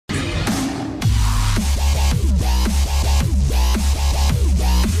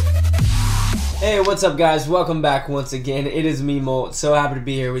Hey, what's up guys? Welcome back once again. It is me, Molt. So happy to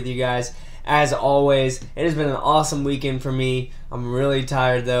be here with you guys. As always, it has been an awesome weekend for me. I'm really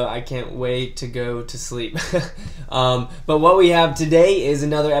tired though. I can't wait to go to sleep. But what we have today is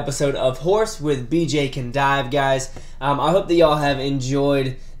another episode of Horse with BJcanDive, guys. I hope that y'all have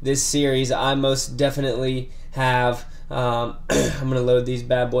enjoyed this series. I most definitely have. I'm going to load these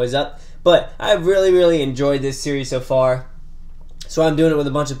bad boys up. But I've really enjoyed this series so far. So I'm doing it with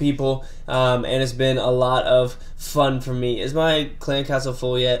a bunch of people, and it's been a lot of fun for me. Is my clan castle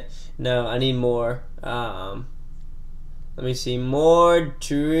full yet? No, I need more. Let me see. More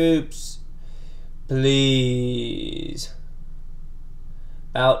troops, please.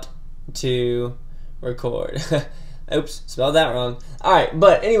 About to record. Oops, spelled that wrong. Alright,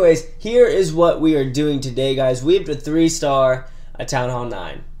 but anyways, here is what we are doing today, guys. We have to 3-star a Town Hall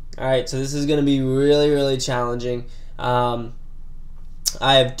 9. Alright, so this is going to be really challenging.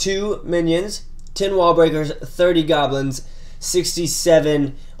 I have 2 minions, 10 wall breakers, 30 goblins,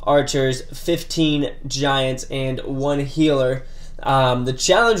 67 archers, 15 giants, and 1 healer. The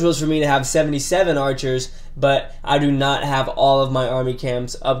challenge was for me to have 77 archers, but I do not have all of my army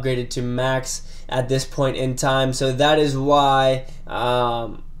camps upgraded to max at this point in time, so that is why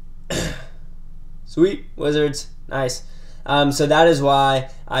sweet wizards, nice. So that is why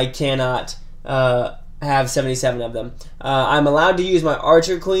I cannot have 77 of them. I'm allowed to use my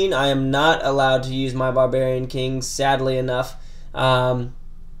archer queen. I am not allowed to use my barbarian king, sadly enough. And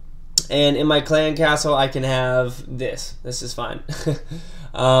in my clan castle, I can have this. This is fine.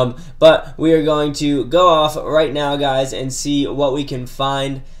 But we are going to go off right now, guys, and see what we can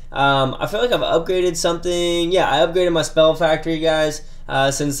find. I feel like I've upgraded something. Yeah, I upgraded my spell factory, guys,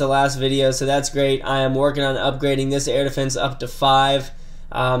 since the last video, so that's great. I am working on upgrading this air defense up to 5.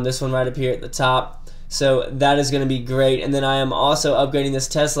 This one right up here at the top. So that is going to be great. And then I am also upgrading this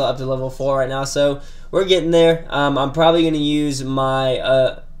Tesla up to level 4 right now. So we're getting there. I'm probably going to use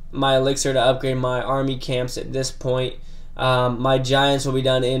my my elixir to upgrade my army camps at this point. My giants will be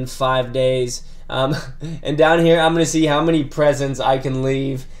done in 5 days. And down here, I'm going to see how many presents I can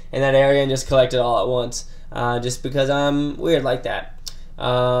leave in that area and just collect it all at once. Just because I'm weird like that.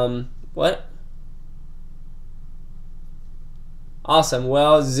 What? Awesome.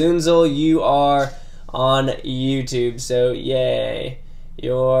 Well, Zunzel, you are on YouTube, so yay,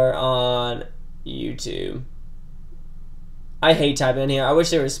 you're on YouTube. I hate typing in here. I wish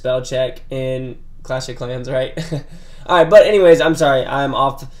there was spell check in Clash of Clans, right? Alright, but anyways, I'm sorry, I am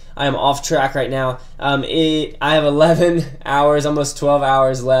off track right now. I have 11 hours, almost 12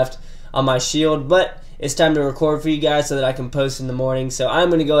 hours left on my shield, but it's time to record for you guys so that I can post in the morning. So I'm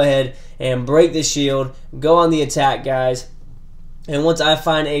going to go ahead and break the shield, go on the attack, guys, and once I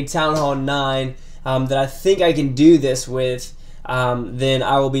find a Town Hall 9 that I think I can do this with, then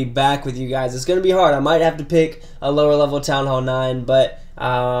I will be back with you guys. It's going to be hard. I might have to pick a lower level Town Hall 9, but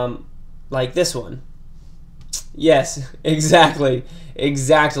like this one. Yes, exactly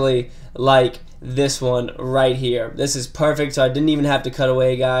like this one right here. This is perfect, so I didn't even have to cut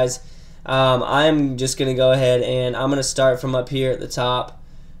away, guys. I'm just going to go ahead and I'm going to start from up here at the top,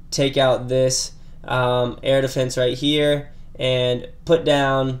 take out this air defense right here, and put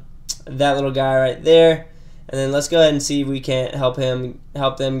down that little guy right there, and then let's go ahead and see if we can't help them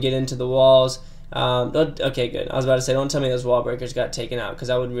get into the walls. Okay, good. I was about to say, don't tell me those wall breakers got taken out, because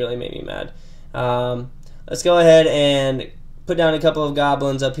that would really make me mad. Let's go ahead and put down a couple of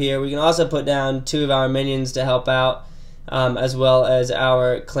goblins up here. We can also put down 2 of our minions to help out, as well as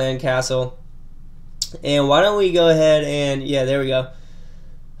our clan castle. And why don't we go ahead and, yeah, there we go.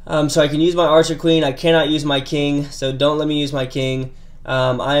 So I can use my archer queen. I cannot use my king, so don't let me use my king.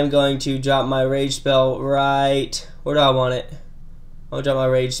 I am going to drop my rage spell right... Where do I want it? I'll drop my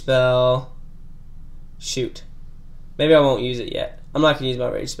rage spell... Shoot. Maybe I won't use it yet. I'm not going to use my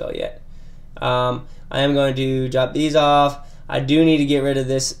rage spell yet. I am going to drop these off. I do need to get rid of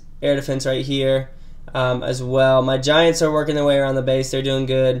this air defense right here as well. My giants are working their way around the base. They're doing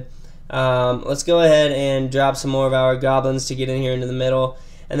good. Let's go ahead and drop some more of our goblins to get in here into the middle.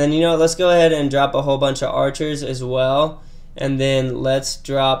 And then, you know, let's go ahead and drop a whole bunch of archers as well. And then let's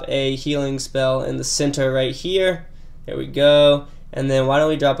drop a healing spell in the center right here. There we go. And then why don't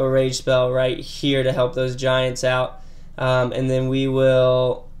we drop a rage spell right here to help those giants out. And then we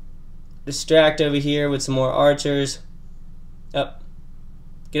will distract over here with some more archers. Oh,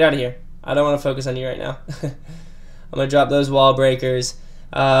 get out of here. I don't want to focus on you right now. I'm going to drop those wall breakers.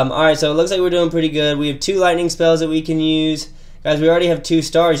 Alright, so it looks like we're doing pretty good. We have 2 lightning spells that we can use. Guys, we already have 2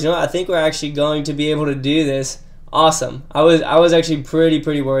 stars. You know what? I think we're actually going to be able to do this. Awesome. I was actually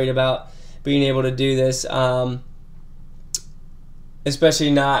pretty worried about being able to do this,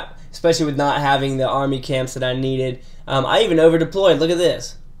 especially not especially with not having the army camps that I needed. I even over deployed. Look at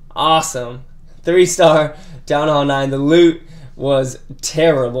this. Awesome. 3-star Town Hall 9. The loot was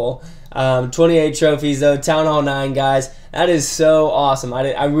terrible. 28 trophies though. Town Hall 9, guys. That is so awesome.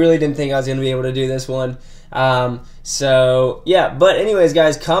 I really didn't think I was going to be able to do this one. So yeah, but anyways,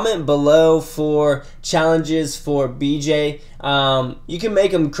 guys, comment below for challenges for BJ. You can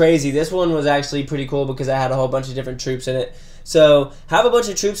make them crazy. This one was actually pretty cool because I had a whole bunch of different troops in it. So have a bunch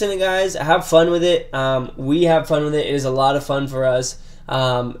of troops in it, guys. Have fun with it. We have fun with it. It is a lot of fun for us,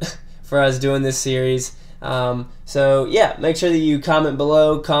 doing this series. So yeah, make sure that you comment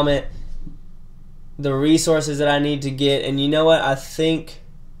below. Comment the resources that I need to get. And you know what? I think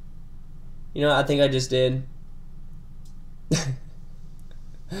I just did.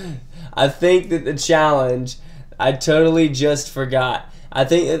 I think that the challenge, I totally just forgot. I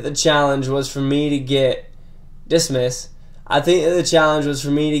think that the challenge was for me to get dismiss. I think that the challenge was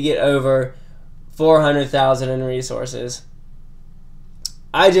for me to get over 400,000 in resources.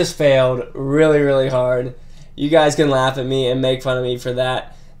 I just failed really, really hard. You guys can laugh at me and make fun of me for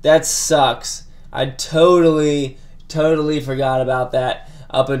that. That sucks. I totally forgot about that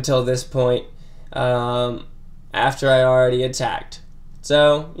up until this point. After I already attacked.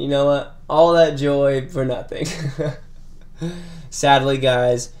 So, you know what? All that joy for nothing. Sadly,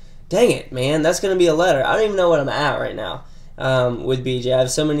 guys. Dang it, man. That's going to be a letter. I don't even know what I'm at right now with BJ. I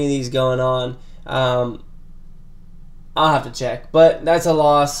have so many of these going on. I'll have to check. But that's a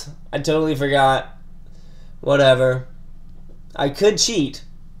loss. I totally forgot. Whatever. I could cheat.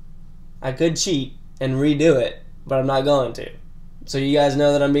 I could cheat and redo it. But I'm not going to. So you guys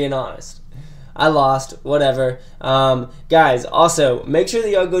know that I'm being honest. I lost, whatever. Guys, also, make sure that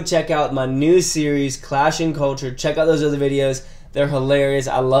y'all go check out my new series, Clash and Culture. Check out those other videos. They're hilarious.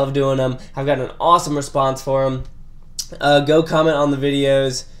 I love doing them. I've got an awesome response for them. Go comment on the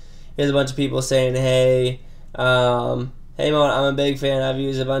videos. Here's a bunch of people saying, hey, hey, Mo, I'm a big fan. I've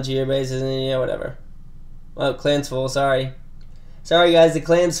used a bunch of your bases, and yeah, whatever. Well, clan's full, sorry. Sorry, guys, the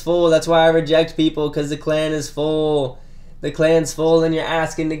clan's full. That's why I reject people, because the clan is full. The clan's full, and you're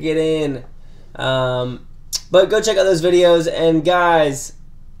asking to get in. But go check out those videos, and guys,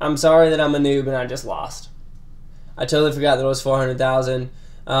 I'm sorry that I'm a noob and I just lost. I totally forgot that it was 400,000.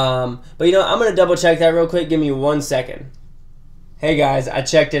 But you know, I'm gonna double check that real quick. Give me 1 second. Hey guys, I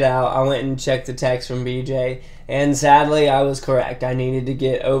checked it out. I went and checked the text from BJ, and sadly, I was correct. I needed to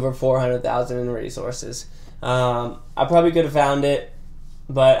get over 400,000 in resources. I probably could have found it,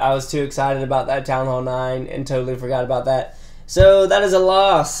 but I was too excited about that Town Hall 9 and totally forgot about that. So that is a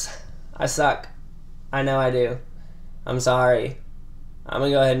loss. I suck. I know I do. I'm sorry. I'm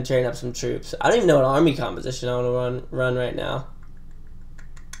going to go ahead and train up some troops. I don't even know what army composition I want to run right now.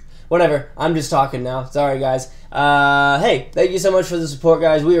 Whatever. I'm just talking now. Sorry, guys. Hey, thank you so much for the support,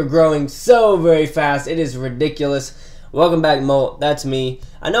 guys. We are growing so very fast. It is ridiculous. Welcome back, Molt. That's me.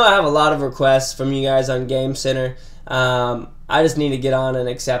 I know I have a lot of requests from you guys on Game Center. I just need to get on and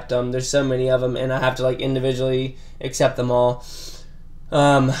accept them. There's so many of them, and I have to like individually accept them all.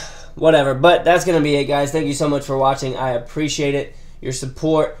 Whatever, but that's going to be it, guys. Thank you so much for watching. I appreciate it. Your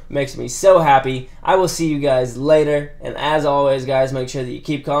support makes me so happy. I will see you guys later, and as always, guys, make sure that you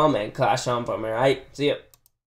keep calm and clash on for me, alright? See ya.